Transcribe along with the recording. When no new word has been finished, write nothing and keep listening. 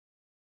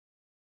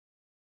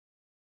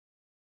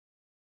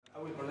I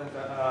will present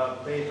a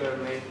paper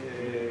made,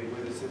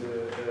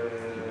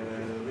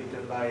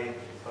 written by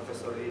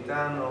Professor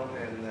Itano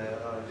and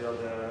the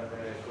other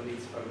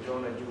colleagues,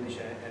 Fargione,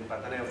 Giudice, and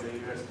Pataneo of the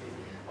University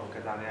of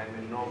Catania. I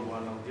may know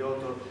one of the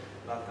authors,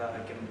 but I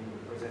can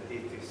present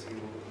it if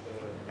you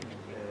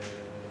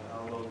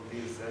all of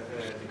this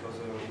because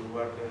we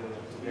work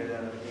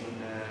together in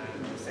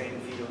the same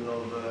field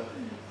of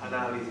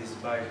analysis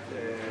by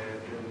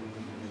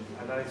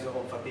analysis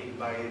of fatigue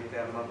by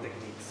thermal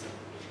techniques.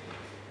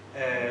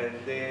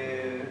 The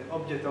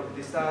object of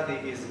the study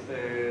is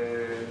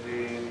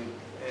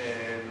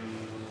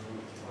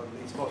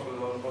it's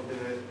possible of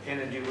the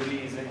energy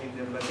release in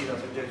the material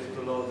subject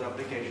to load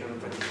application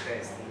and fatigue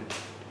testing.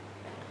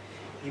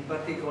 In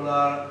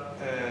particular,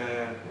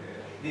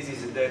 this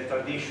is the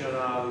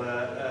traditional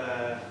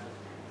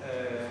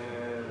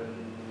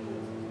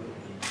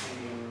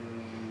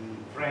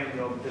trend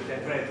of the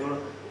temperature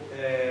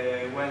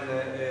when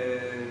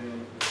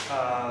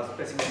a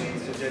specimen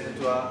is subjected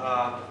to a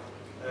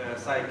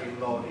cycling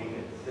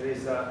loading. There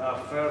is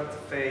a first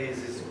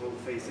phase, is called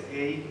phase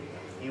A,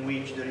 in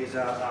which there is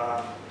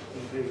a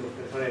increase of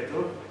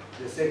temperature.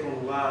 The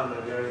second one,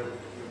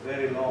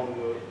 very long,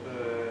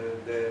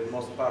 the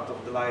most part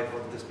of the life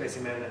of the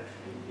specimen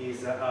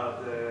is at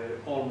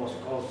almost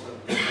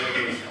constant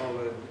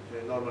temperature.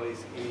 Normally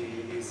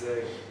is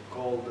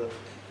called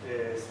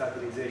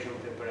stabilization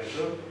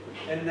temperature.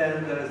 And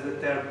then there is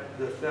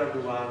the third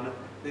one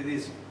that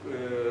is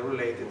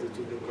related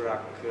to the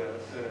crack.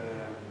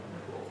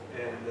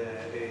 And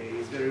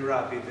is very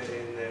rapid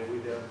and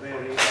with a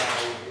very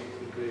high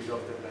increase of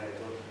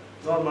temperature.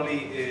 Normally,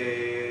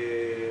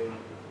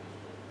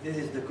 this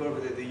is the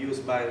curve that is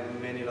used by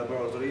many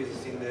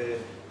laboratories. In the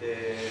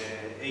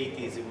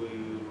 80s,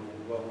 we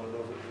were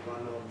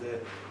one of the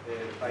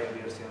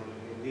pioneers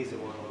in this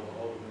one,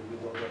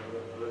 with other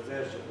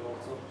research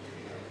also.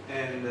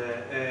 And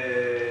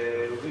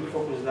we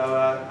focused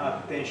our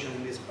attention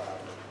in this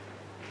part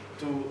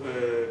to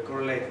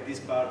correlate this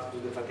part to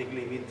the fatigue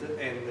limit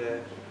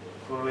and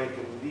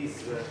correlating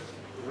this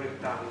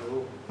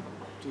rectangle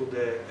to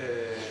the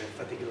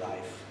fatigue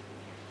life.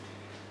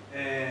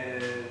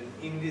 And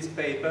in this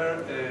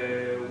paper,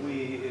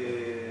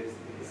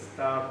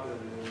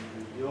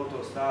 the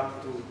author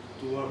start to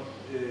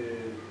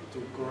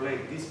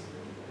correlate this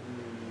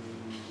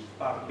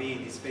part B,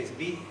 this phase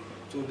B,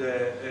 to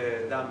the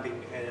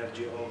damping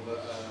energy of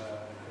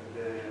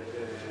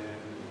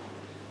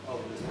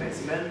the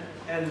specimen,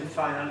 and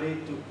finally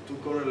to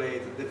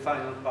correlate the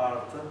final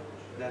part,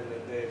 then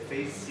the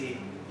phase C,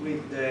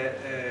 with the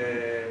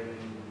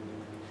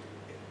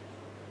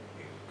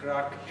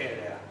crack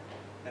area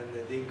and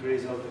the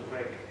increase of the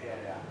crack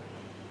area.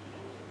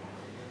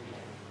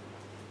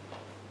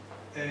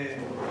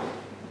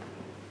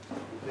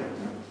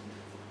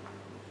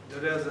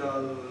 There is a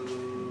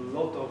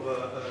lot of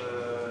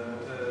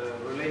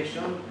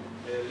relation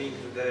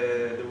linked to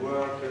the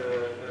work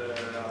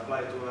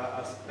applied to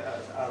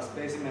a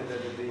specimen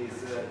that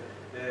is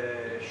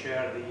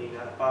shared in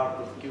a part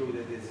of Q,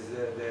 that is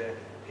the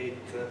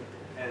heat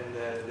and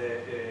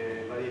the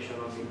variation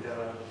of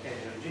internal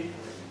energy.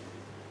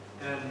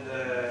 And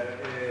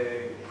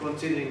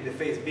considering the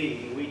phase B,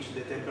 in which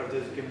the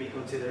temperature can be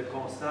considered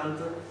constant,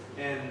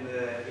 and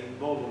in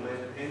volume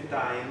and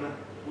time,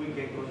 we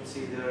can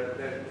consider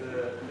that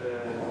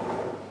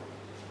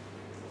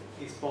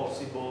it's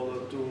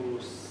possible to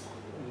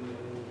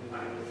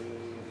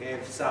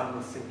have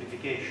some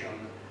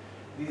simplification.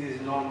 This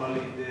is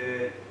normally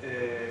the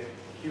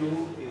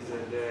Q is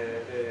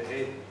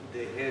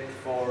the head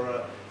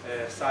for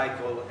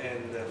cycle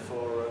and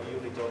for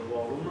unit of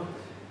volume,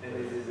 and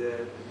it is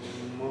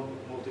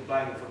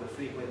multiplying for the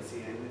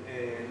frequency,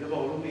 and the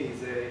volume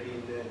is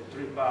in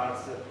three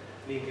parts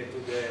linked to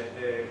the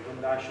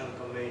conduction,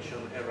 convection,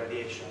 and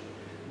radiation.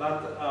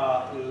 But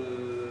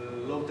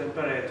low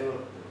temperature,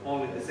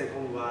 only the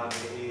second one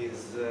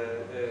is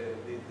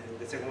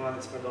the second one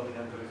is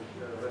predominant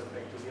with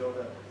respect to the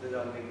other that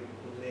are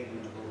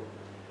negligible.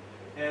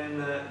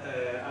 And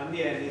at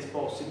the end, it's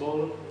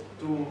possible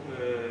to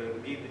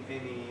give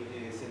any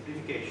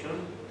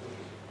simplification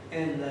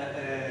and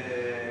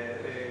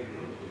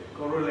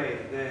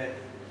correlate the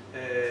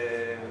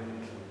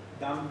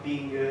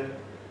damping,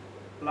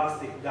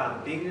 plastic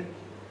damping,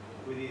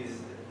 which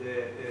is the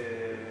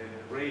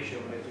ratio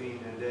between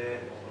the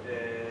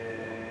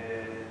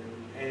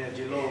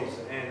energy loss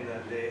and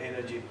the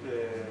energy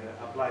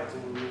applied to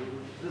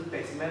the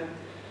specimen,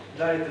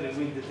 directly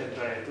with the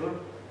temperature,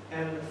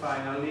 and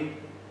finally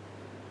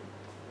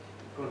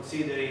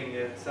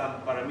considering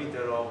some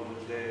parameter of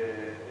the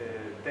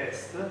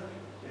test,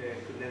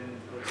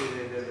 then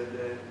considering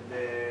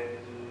the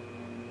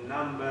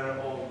number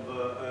of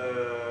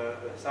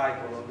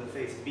cycle of the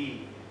phase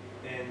B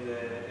and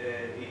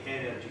the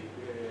energy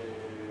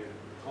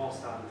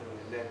constant,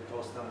 then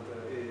constant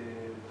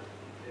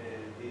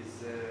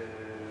is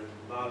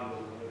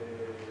value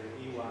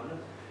E1,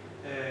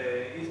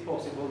 is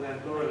possible then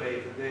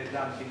correlate the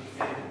damping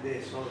and the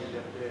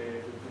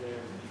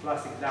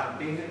plastic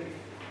damping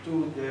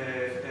to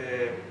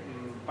the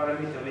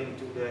parameter linked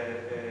to the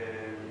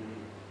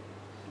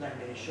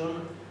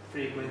dimension,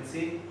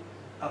 frequency,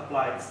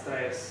 applied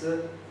stress,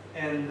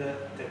 and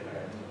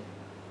temperature.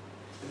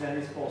 Then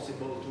it's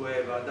possible to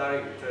have a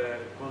direct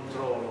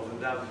control of the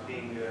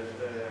damping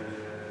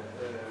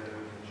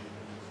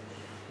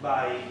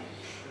by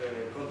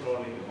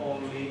controlling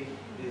only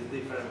this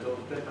difference of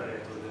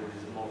temperature. That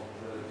is the most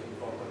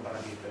important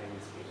parameter in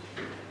this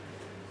case.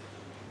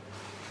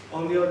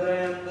 On the other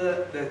hand,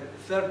 the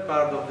third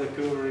part of the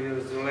curve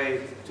is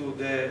related to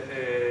the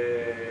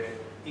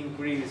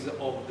increase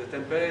of the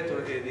temperature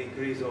and the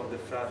increase of the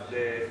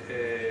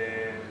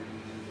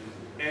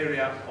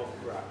area of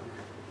crack.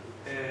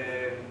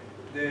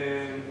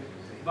 The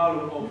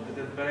value of the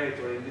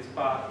temperature in this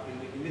part,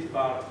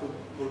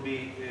 could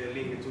be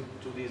linked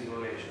to this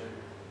relation.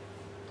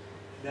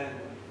 Then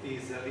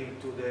is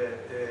linked to the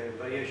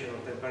variation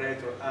of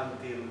temperature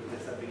until the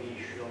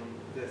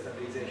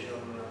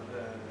stabilization,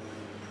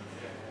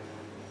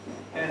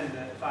 and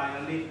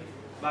finally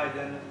by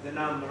the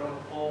number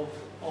of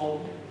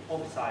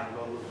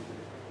cycles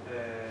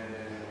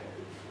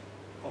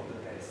of the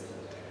test.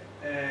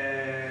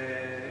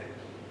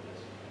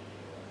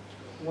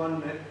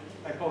 One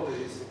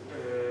hypothesis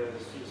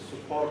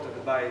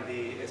supported by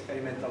the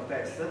experimental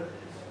test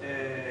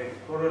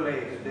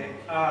correlated the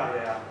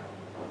area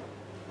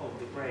of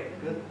the crack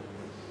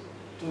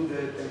to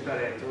the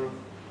temperature,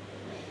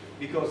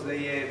 because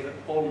they have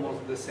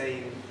almost the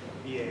same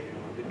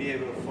behavior. The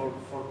behavior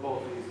for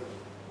both is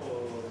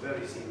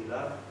very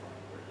similar,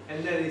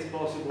 and then it's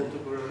possible to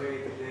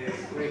correlate the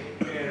crack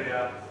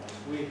area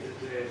with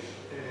the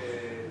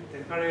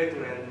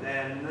temperature, and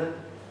then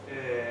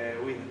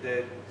with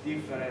the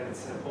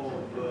difference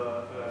of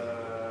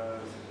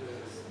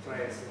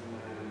stress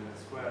and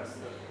square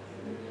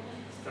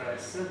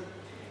stress,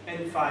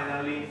 and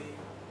finally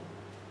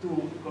to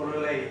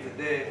correlate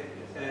the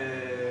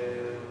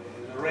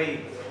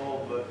rate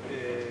of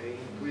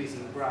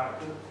increasing crack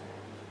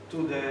to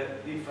the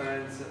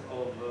difference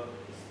of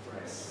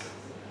stress.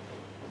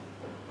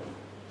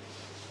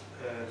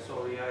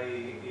 Sorry, I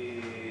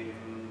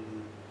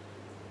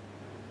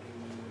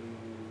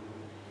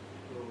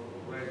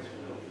went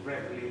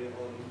briefly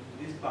on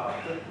this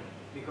part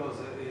because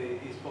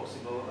it's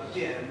possible at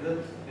the end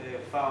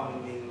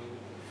founding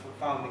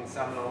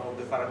some of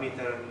the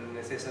parameters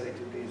necessary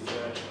to this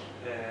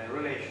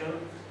relation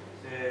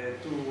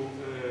to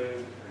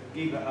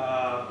give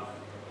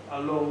a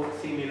law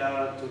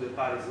similar to the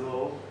Paris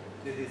law,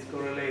 that is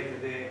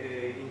correlate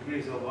the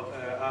increase of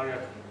area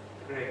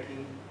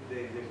cracking,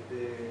 the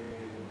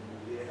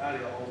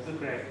area of the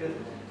crack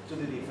to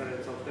the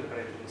difference of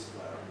temperature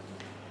square.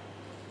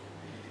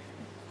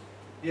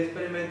 The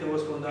experiment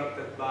was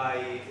conducted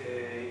by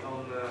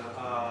on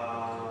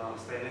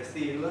stainless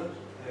steel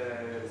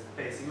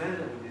specimen.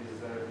 This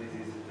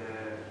is the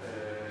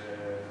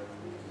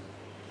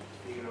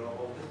figure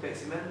of the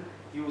specimen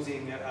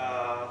using a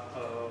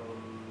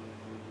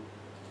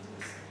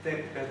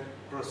step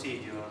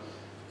procedure.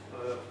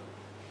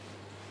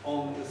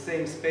 On the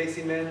same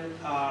specimen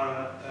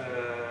are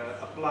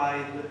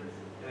applied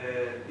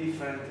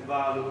different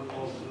value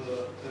of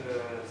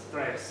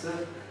stress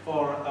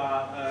for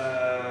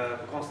a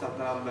constant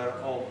number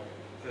of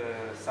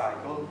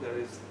cycles. There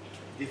is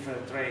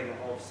different train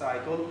of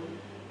cycle,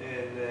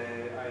 and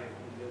I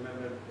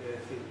remember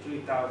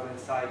 3,000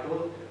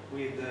 cycles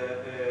with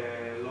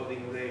a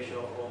loading ratio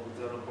of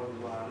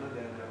 0.1,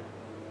 then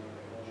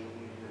in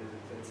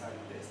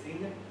tensile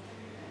testing.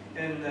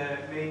 And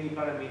many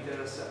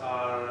parameters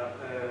are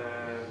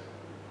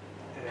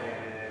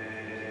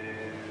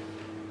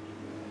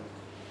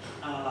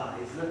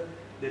analyzed.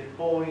 The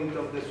point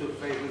of the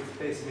surface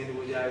specimen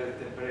with higher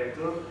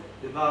temperature,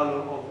 the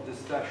value of the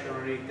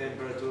stationary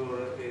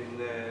temperature in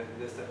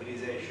the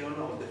stabilization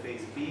of the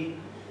phase B,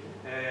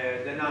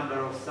 the number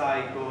of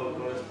cycles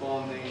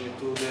corresponding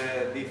to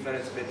the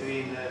difference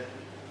between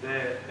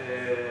the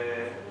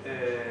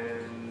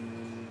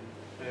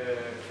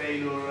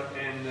failure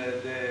and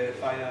the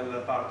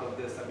final part of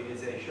the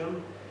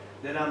stabilization,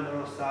 the number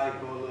of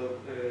cycles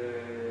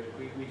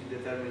which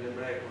determine the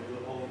breakdown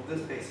of the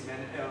specimen,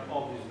 and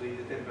obviously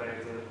the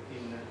temperature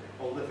in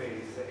all the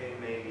phases, and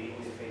maybe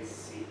in the phase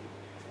C.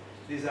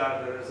 These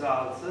are the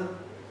results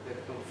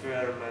that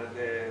confirm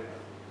the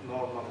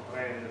normal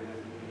trend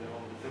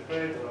of the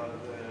temperature,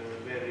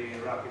 very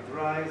rapid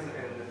rise,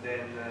 and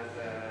then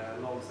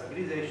long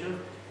stabilization.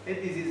 And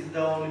this is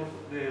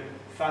the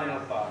final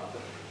part.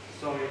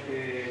 So I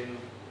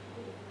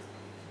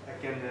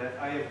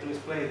have to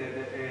explain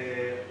that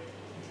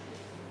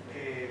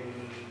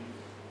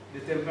the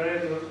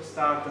temperature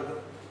started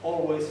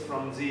always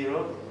from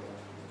 0,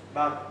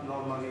 but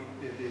normally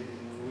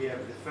we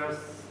have the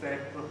first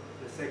step,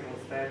 the second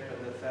step,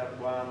 and the third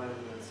one,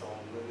 and so on.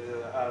 They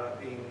are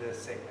in the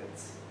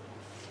sequence.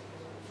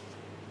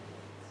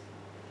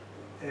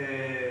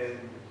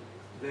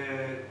 The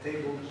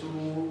table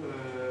 2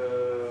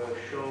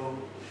 shows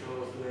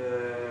the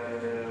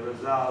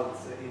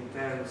results in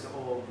terms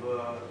of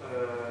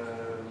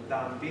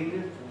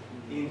damping,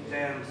 in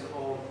terms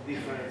of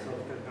difference of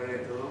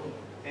temperature,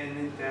 and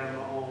in terms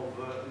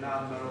of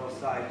number of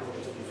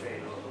cycles to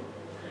failure.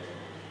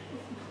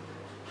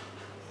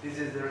 This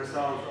is the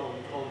result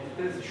of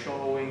the test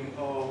showing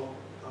how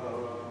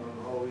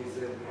is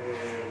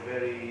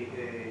very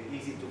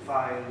easy to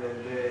find the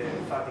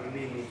fatigue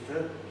limit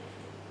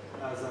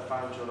as a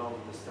function of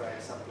the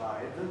stress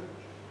applied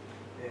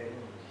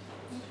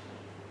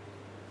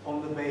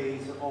on the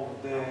base of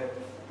the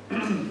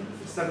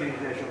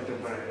stabilization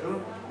temperature.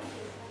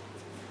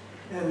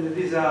 And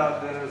these are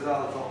the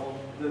results of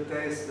the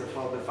test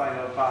for the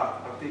final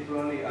part.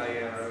 Particularly, I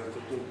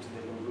took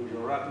the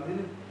conclusion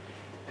rapidly,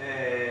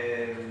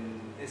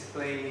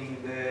 explaining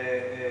the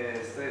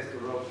stress to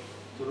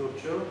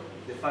rupture,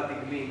 the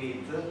fatigue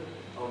limit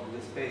of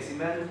the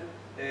specimen,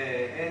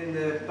 and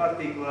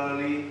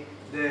particularly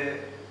the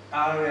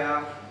area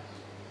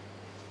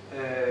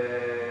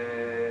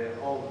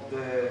of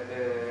the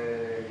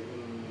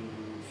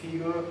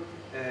figure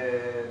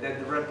that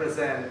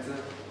represents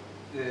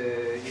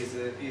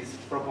is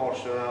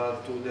proportional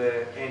to the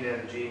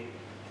energy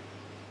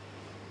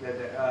that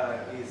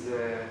is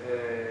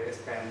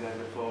expended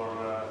for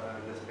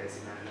the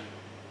specimen.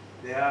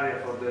 The area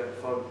for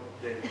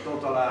the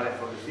total area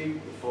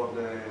for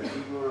the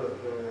figure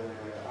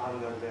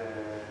under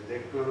the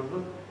curve,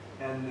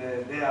 and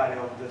the area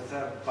of the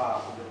third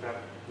part,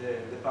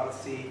 the part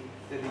C,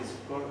 that is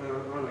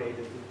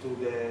related to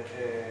the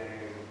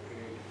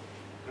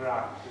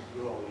crack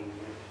growing,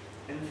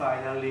 and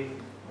finally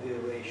the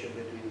ratio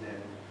between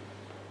them.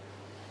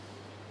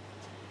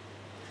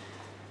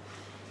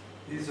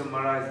 This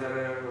summarizes the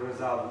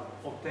result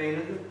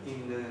obtained. In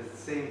the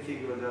same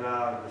figure there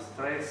are the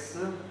stress,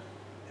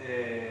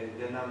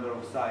 the number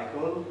of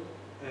cycles,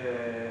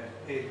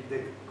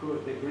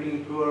 the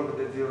green curve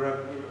that you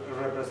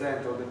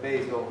represent on the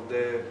base of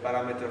the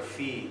parameter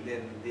phi,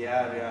 then the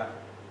area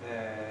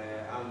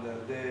under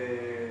the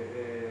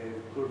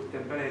curve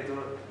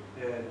temperature,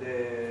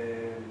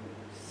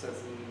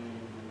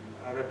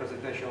 a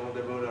representation of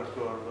the Euler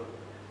curve,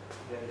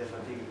 the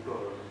fatigue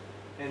curve.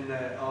 And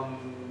on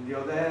the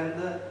other hand,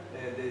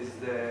 there is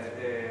the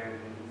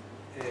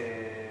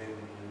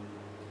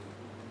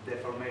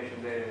deformation,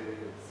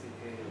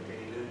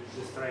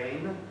 the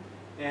strain,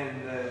 and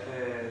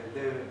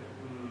the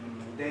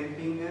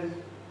damping,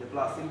 the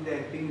plastic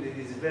damping that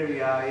is very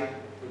high,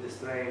 but the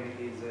strain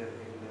is in the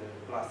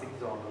plastic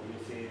zone, you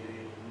see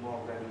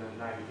more than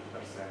 90%.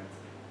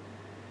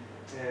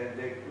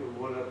 The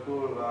Euler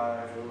curve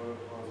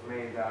was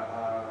made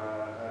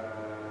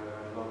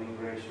loading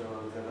ratio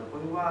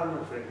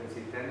 0.1,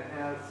 frequency 10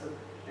 Hz,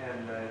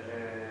 and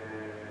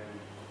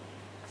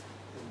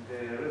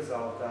the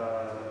result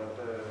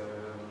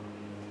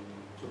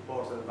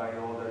supported by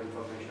other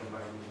information by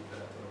the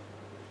literature.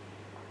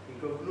 In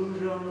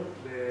conclusion,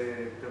 the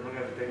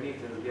thermographic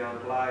technique has been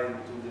applied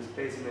to the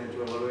specimen to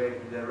evaluate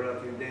the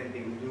relative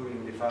damping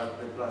during the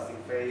plastic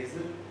phase,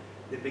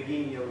 the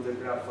beginning of the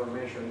crack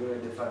formation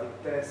during the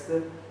fatigue test,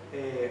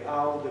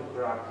 how the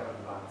crack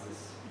advances.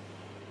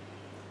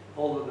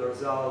 All the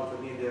results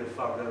need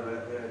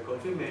further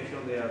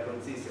confirmation. They are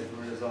consistent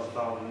with results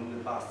found in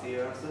the past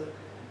years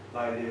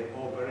by the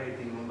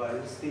operating by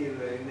the steel,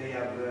 and they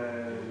have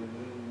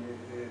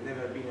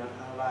never been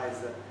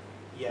analyzed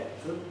yet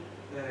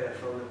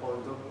from the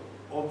point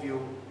of view,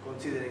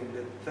 considering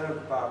the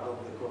third part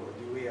of the course.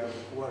 We are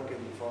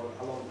working for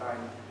a long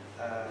time,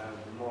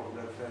 more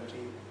than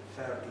 30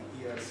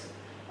 years,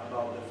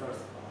 about the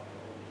first part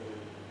of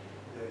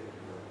the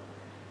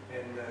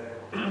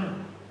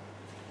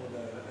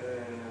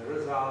the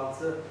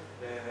results are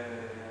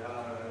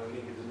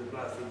linked to the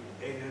plastic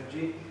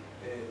energy,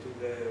 to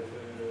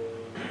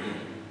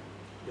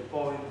the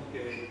point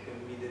can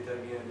be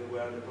determined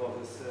where the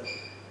process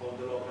of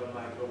the local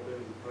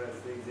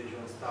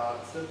microcrystallization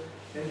starts,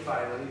 and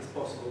finally it's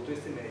possible to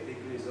estimate the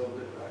increase of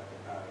the crack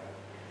area.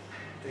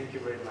 Thank you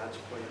very much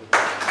for your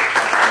attention.